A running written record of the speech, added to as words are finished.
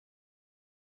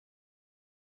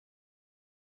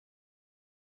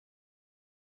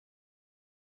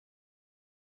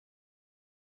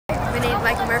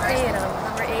Mike Murphy, and I'm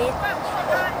number 8.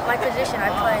 My position, I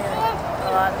play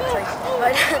a lot of places,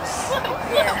 but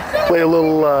yeah. Play a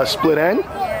little split end,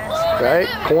 Yeah, right?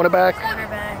 Cornerback.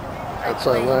 Cornerback.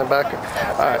 Outside linebacker.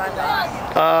 All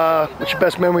right. What's your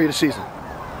best memory of the season?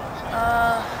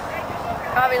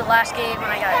 Probably the last game when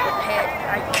I got hit.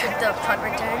 I kicked the punt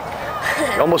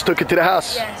return. You almost took it to the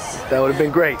house. Yes. That would have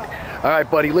been great. All right,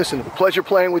 buddy. Listen, pleasure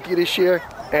playing with you this year,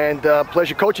 and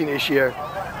pleasure coaching this year,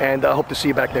 and I hope to see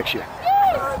you back next year.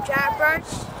 Jared Birch,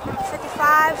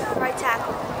 55, right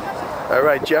tackle. All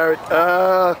right, Jared.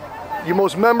 Your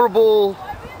most memorable.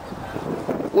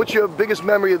 What's your biggest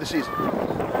memory of the season?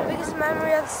 My biggest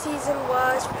memory of the season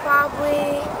was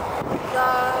probably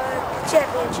the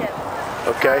championship.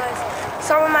 Okay.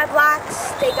 Some of my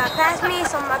blocks, they got past me.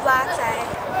 Some of my blocks,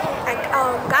 I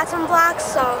got some blocks,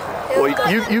 so it was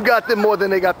good. You got them more than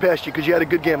they got past you because you had a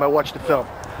good game. I watched the film.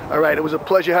 All right, it was a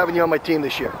pleasure having you on my team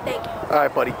this year. Thank you. All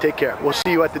right, buddy, take care. We'll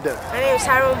see you at the dinner. My name is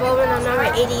Tyrone Bowman. I'm number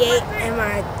 88, and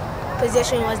my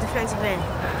position was defensive end.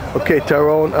 Okay,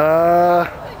 Tyrone.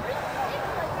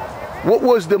 What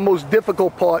was the most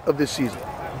difficult part of this season?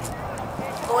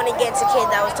 Going against a kid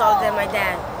that was taller than my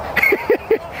dad.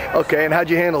 Okay, and how'd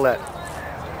you handle that?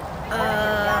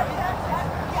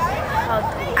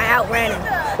 I outran him.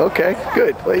 Okay,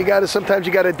 good. Well, sometimes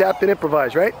you gotta adapt and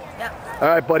improvise, right? Yep. All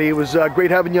right, buddy. It was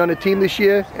great having you on the team this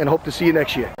year, and hope to see you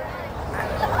next year.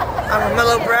 I'm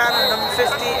Romello Brown, I'm number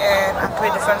 50, and I play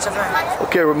defensive end.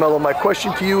 Okay, Romello, my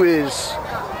question to you is,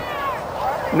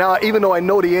 now, even though I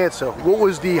know the answer, what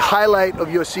was the highlight of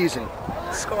your season?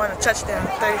 Scoring a touchdown,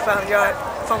 35-yard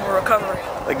fumble recovery.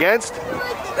 Against?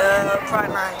 The Pride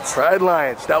Lions. Pride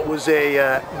Lions. That was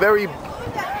a very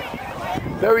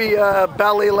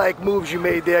ballet-like moves you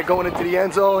made there going into the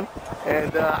end zone.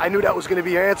 And I knew that was going to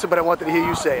be your answer, but I wanted to hear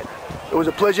you say it. It was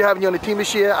a pleasure having you on the team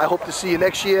this year. I hope to see you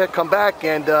next year. Come back,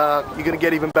 and you're going to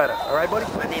get even better. All right, buddy?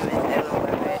 My name is Edwin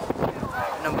Weber,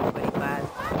 number 25,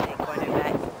 and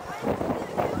cornerback.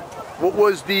 What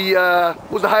was the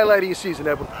highlight of your season,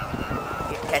 Edwin?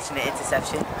 Catching the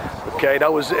interception. Okay,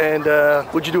 that was, and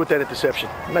what'd you do with that interception?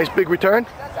 Nice big return?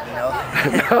 No.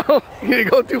 No? You didn't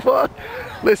go too far?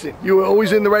 Listen, you were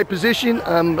always in the right position.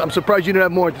 I'm surprised you didn't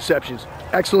have more interceptions.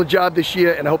 Excellent job this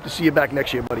year, and I hope to see you back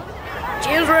next year, buddy.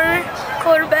 James Runner,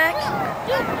 quarterback.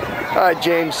 All right,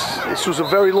 James, this was a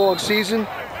very long season.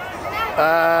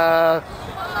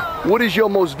 What is your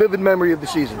most vivid memory of the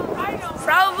season?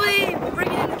 Probably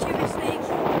bringing in the QB sneak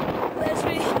last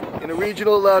week. In the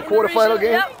regional quarterfinal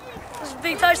game? Yep. It was a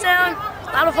big touchdown.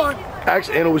 A lot of fun.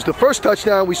 Actually, and it was the first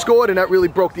touchdown we scored, and that really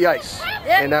broke the ice.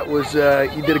 Yeah. And that was,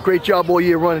 you did a great job all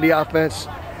year running the offense.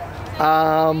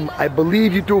 I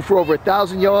believe you threw for over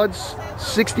 1,000 yards.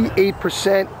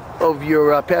 68% of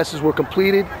your passes were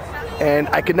completed, and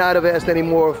I could not have asked any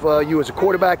more of you as a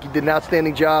quarterback. You did an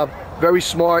outstanding job. Very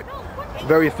smart,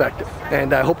 very effective,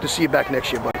 and I hope to see you back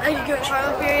next year, buddy. Thank you, Coach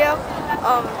Furio,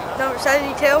 number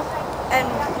 72, and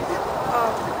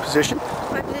Position?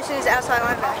 my position is outside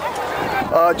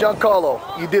linebacker. Giancarlo,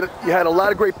 you had a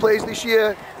lot of great plays this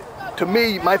year. To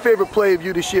me, my favorite play of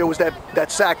you this year was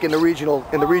that sack in the regional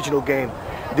game.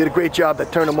 You did a great job.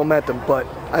 That turned the momentum, but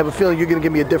I have a feeling you're going to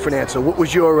give me a different answer. What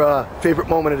was your favorite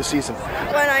moment of the season?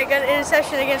 When I got an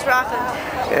interception against Rockland.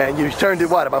 And you turned it,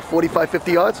 what, about 45,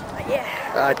 50 yards? Yeah.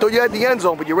 I thought you had the end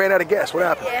zone, but you ran out of gas. What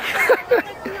happened?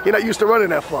 Yeah. You're not used to running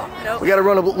that far. Nope. We got to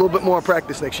run a little bit more in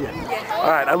practice next year. Yeah. All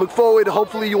right, I look forward.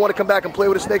 Hopefully you want to come back and play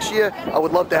with us next year. I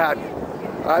would love to have you.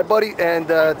 All right, buddy, and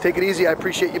take it easy. I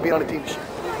appreciate you being on the team this year.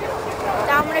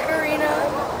 Domenic,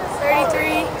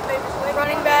 33,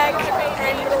 running back,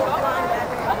 and middle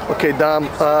linebacker. Okay, Dom.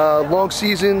 Long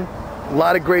season, a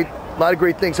lot of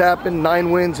great things happened. 9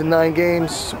 wins in 9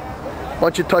 games,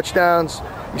 bunch of touchdowns.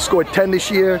 You scored 10 this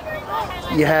year.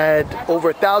 You had over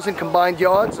 1,000 combined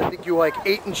yards. I think you were like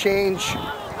 8 and change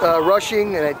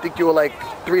rushing, and I think you were like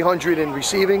 300 in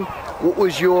receiving. What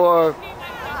was your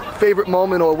favorite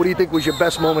moment, or what do you think was your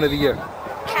best moment of the year?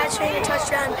 Catching a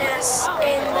touchdown pass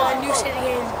in the New City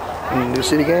game. In the New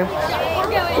City game?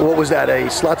 What was that? A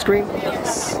slot screen?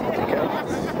 Yes. Okay.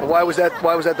 Why was that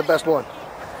the best one?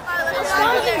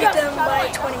 We beat them by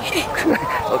 28.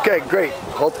 Okay, great.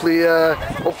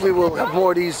 Hopefully we'll have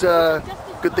more of these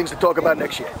good things to talk about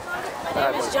next year.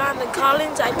 My name is Jonathan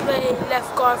Collins. I play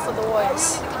left guard for the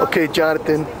Warriors. Okay,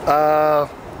 Jonathan.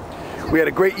 We had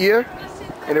a great year,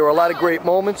 and there were a lot of great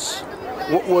moments.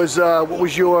 What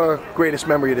was your greatest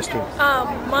memory of this team?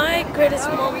 My greatest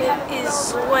moment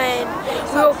is when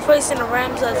we were placed in the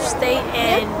Rams of State,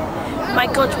 and my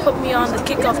coach put me on the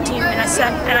kickoff team, and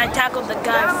I tackled the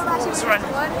guy who was running.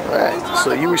 All right.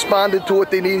 So you responded to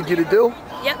what they needed you to do,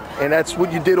 Yep. And that's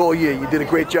what you did all year. You did a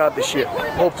great job this year.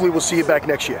 Hopefully we'll see you back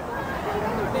next year.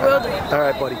 Will do. All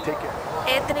right, buddy. Take care.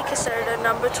 Anthony Caserta,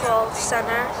 number 12, center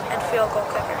and field goal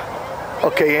kicker.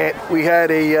 Okay, Ant. We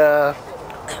had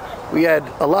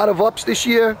a lot of ups this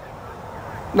year.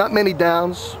 Not many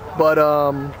downs, but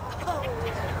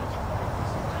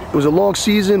it was a long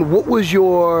season. What was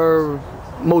your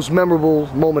most memorable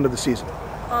moment of the season?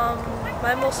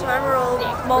 My most memorable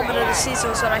moment of the season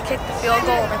was when I kicked the field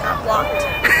goal and it got blocked.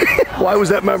 Why was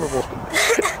that memorable?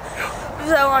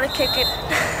 Because I want to kick it.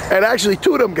 And actually,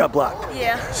 2 of them got blocked.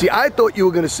 Yeah. See, I thought you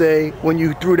were going to say when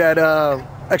you threw that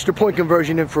extra point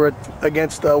conversion in for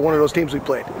against one of those teams we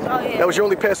played. Oh, yeah. That was your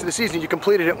only pass of the season. You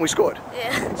completed it and we scored.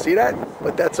 Yeah. See that?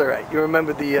 But that's all right. You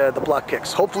remember the block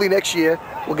kicks. Hopefully next year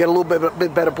we'll get a little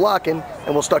bit better blocking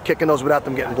and we'll start kicking those without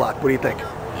them getting blocked. What do you think?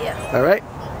 Yeah. All right?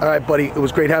 All right, buddy. It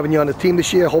was great having you on the team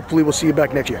this year. Hopefully we'll see you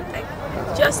back next year.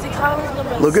 Justin Collins,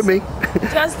 number. Look at me.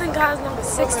 Justin Collins, number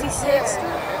 66.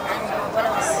 What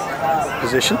else?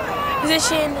 Position.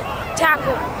 Position,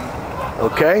 tackle.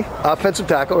 Okay. Offensive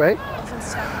tackle, right?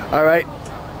 Offensive tackle. All right.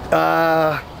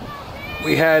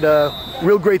 We had a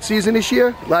real great season this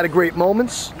year. A lot of great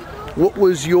moments. What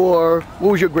was your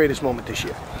greatest moment this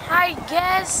year? I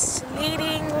guess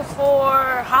leading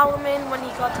for Holloman when he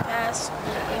got the pass.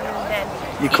 Even then.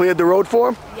 You cleared the road for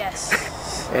him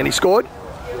Yes. and he scored?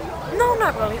 No,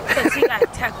 not really, because he got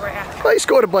tackled right after. Well, he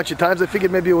scored a bunch of times. I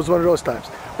figured maybe it was one of those times.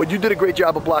 But you did a great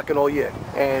job of blocking all year.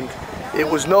 And it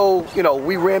was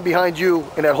we ran behind you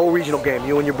in that whole regional game,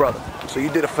 you and your brother. So you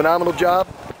did a phenomenal job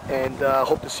and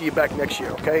hope to see you back next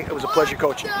year, okay? It was a pleasure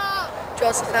coaching.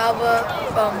 Joseph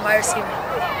Alba, my receiver.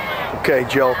 Okay,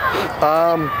 Joe.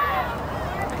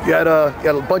 You had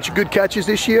a bunch of good catches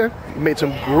this year. You made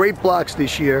some great blocks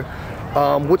this year.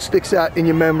 What sticks out in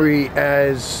your memory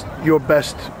as your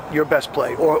best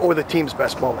play or the team's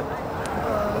best moment?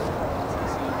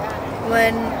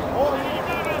 When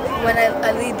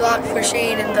I lead blocked for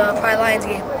Shane in the Pride Lions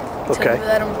game. Okay. To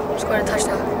let him score a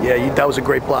touchdown. Yeah, that was a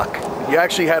great block. You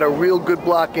actually had a real good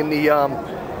block in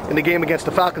the game against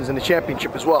the Falcons in the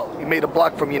championship as well. You made a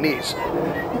block from your knees.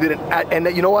 You did it,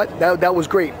 and you know what? That was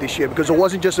great this year because it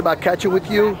wasn't just about catching with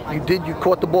you. You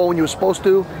caught the ball when you were supposed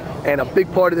to, and a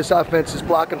big part of this offense is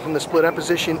blocking from the split end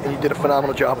position, and you did a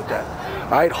phenomenal job with that.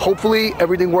 All right, hopefully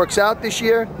everything works out this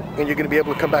year, and you're going to be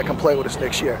able to come back and play with us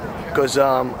next year because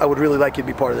I would really like you to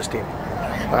be part of this team.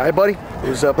 All right, buddy? It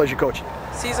was a pleasure coaching.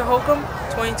 Caesar Holcomb,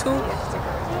 22,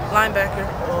 linebacker.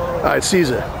 All right,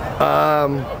 Caesar.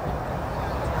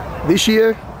 This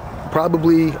year,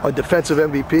 probably a defensive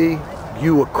MVP.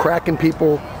 You were cracking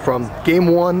people from game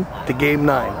 1 to game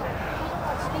 9.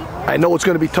 I know it's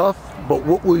going to be tough, but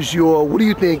what do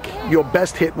you think your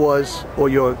best hit was, or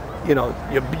your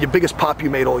biggest pop you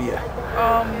made all year?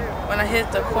 When I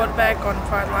hit the quarterback on the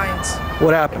Pride Lions.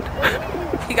 What happened?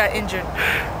 He got injured.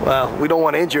 Well, we don't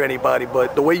want to injure anybody,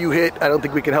 but the way you hit, I don't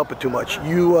think we can help it too much.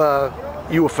 You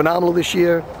were phenomenal this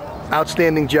year.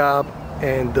 Outstanding job,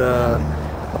 and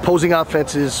opposing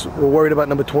offenses were worried about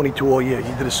number 22 all year.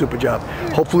 You did a super job.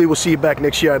 Hopefully we'll see you back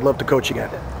next year. I'd love to coach again.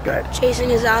 Go ahead. Jason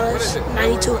Gonzalez,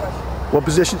 92. What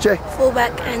position, Jay?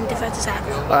 Fullback and defensive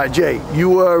tackle. All right, Jay, you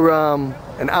were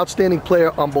an outstanding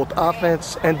player on both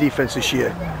offense and defense this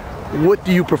year. What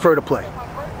do you prefer to play?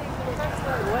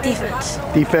 Defense.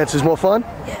 Defense is more fun?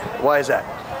 Yeah. Why is that?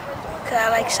 Because I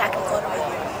like sacking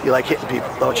quarterback. You like hitting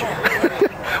people, don't you?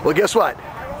 Well, guess what?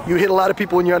 You hit a lot of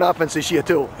people when you're on offense this year,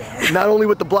 too. Not only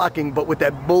with the blocking, but with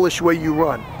that bullish way you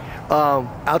run.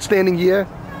 Outstanding year.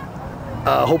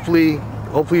 Hopefully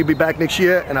you'll be back next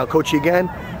year, and I'll coach you again.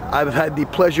 I've had the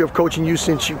pleasure of coaching you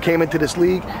since you came into this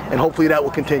league, and hopefully that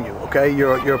will continue, okay?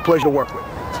 You're a pleasure to work with.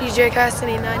 DJ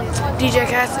Cassidy,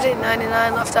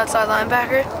 99, left outside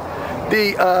linebacker.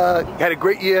 You had a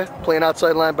great year playing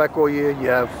outside linebacker all year. You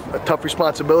have a tough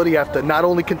responsibility. You have to not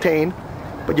only contain,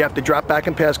 but you have to drop back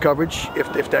in pass coverage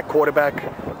if that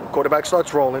quarterback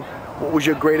starts rolling. What was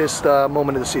your greatest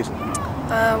moment of the season?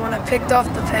 When I picked off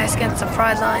the pass against the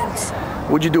Pride Lions.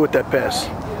 What'd you do with that pass?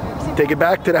 Take it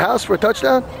back to the house for a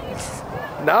touchdown?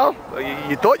 No?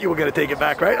 You thought you were going to take it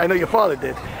back, right? I know your father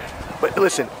did. But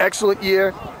listen, excellent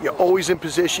year. You're always in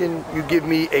position. You give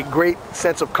me a great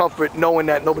sense of comfort knowing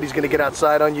that nobody's going to get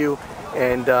outside on you.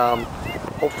 And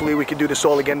hopefully we can do this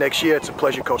all again next year. It's a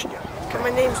pleasure coaching you. Okay. My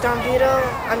name's Don Vito.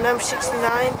 I'm number 69.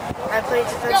 I play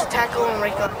defensive tackle and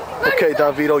right guard. Okay,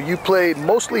 Don Vito, you played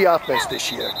mostly offense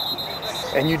this year.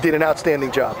 And you did an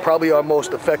outstanding job. Probably our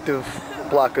most effective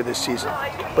blocker this season.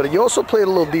 But you also played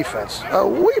a little defense.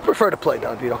 What do you prefer to play,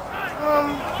 Don Vito?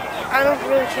 I don't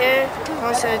really care. I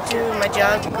want to do my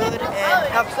job good and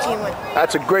help the team win.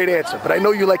 That's a great answer, but I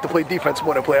know you like to play defense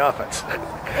more than play offense.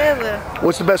 Yeah, but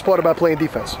What's the best part about playing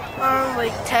defense?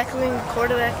 like tackling,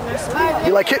 quarterbacking, and stuff.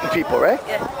 You like hitting people, right?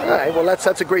 Yeah. All right, well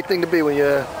that's a great thing to be when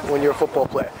you're a football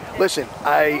player. Listen,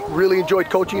 I really enjoyed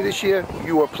coaching you this year.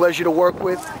 You were a pleasure to work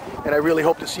with, and I really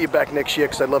hope to see you back next year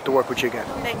because I'd love to work with you again.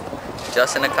 Thank you.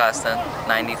 Justin Acosta,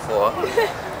 94.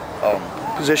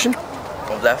 Position?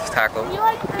 Left tackle.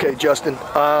 Okay, Justin,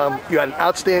 you had an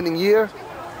outstanding year.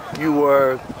 You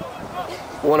were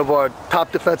one of our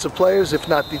top defensive players, if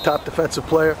not the top defensive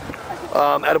player.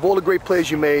 Out of all the great plays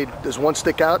you made, does one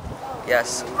stick out?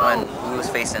 Yes, when we was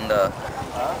facing the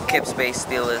Kip Space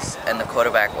Steelers and the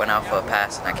quarterback went out for a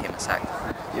pass and I came and sacked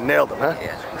him. You nailed them, huh?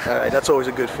 Yeah. All right, that's always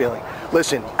a good feeling.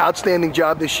 Listen, outstanding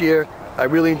job this year. I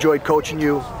really enjoyed coaching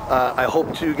you. I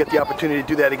hope to get the opportunity to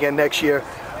do that again next year.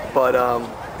 But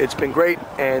it's been great,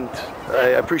 and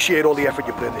I appreciate all the effort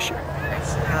you put in this year.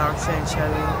 Alex and Cherry,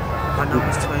 my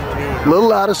number's 23. A little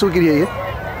louder so we can hear you.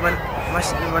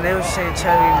 My name is Shane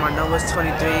Cherry, my number's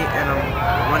 23, and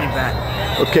I'm running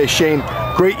back. Okay, Shane,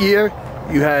 great year.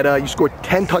 You had you scored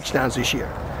 10 touchdowns this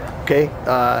year. Okay,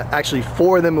 actually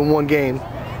 4 of them in one game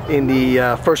in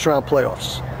the first round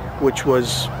playoffs, which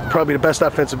was probably the best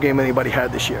offensive game anybody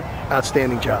had this year.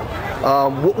 Outstanding job.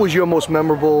 What was your most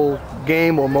memorable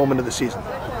game or moment of the season?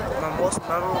 My most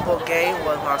memorable game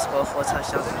was when I scored 4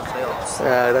 touchdowns in the playoffs.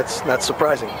 That's not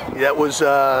surprising. That was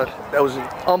an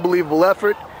unbelievable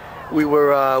effort. We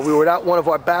were without one of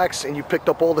our backs, and you picked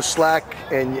up all the slack,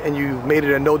 and you made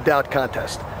it a no doubt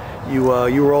contest. You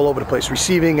were all over the place,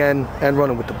 receiving and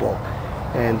running with the ball.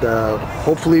 And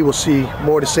hopefully we'll see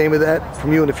more of the same of that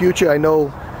from you in the future. I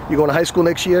know you're going to high school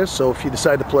next year, so if you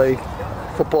decide to play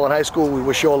football in high school, we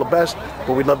wish you all the best,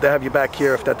 but we'd love to have you back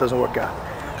here if that doesn't work out.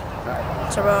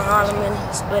 Terrell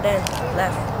Holloman, split end,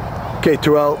 left. Okay,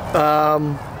 Terrell,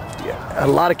 a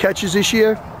lot of catches this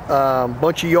year,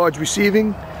 bunch of yards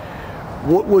receiving.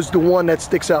 What was the one that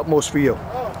sticks out most for you?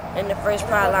 In the first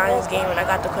Pride Lions game, when I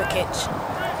got the quick catch,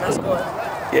 and I scored.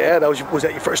 Yeah, was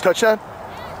that your first touchdown?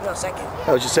 No, second.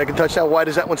 That was your second touchdown. Why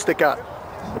does that one stick out?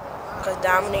 Because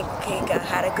Domenic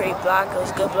had a great block. It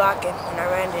was good blocking, and I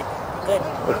ran it good.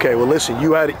 Okay, well listen,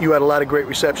 you had a lot of great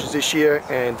receptions this year,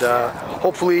 and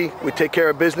hopefully we take care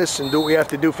of business and do what we have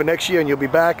to do for next year, and you'll be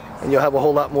back, and you'll have a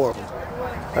whole lot more of them.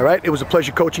 All right, it was a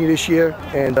pleasure coaching you this year,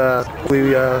 and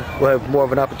we'll have more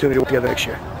of an opportunity to work together next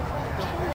year.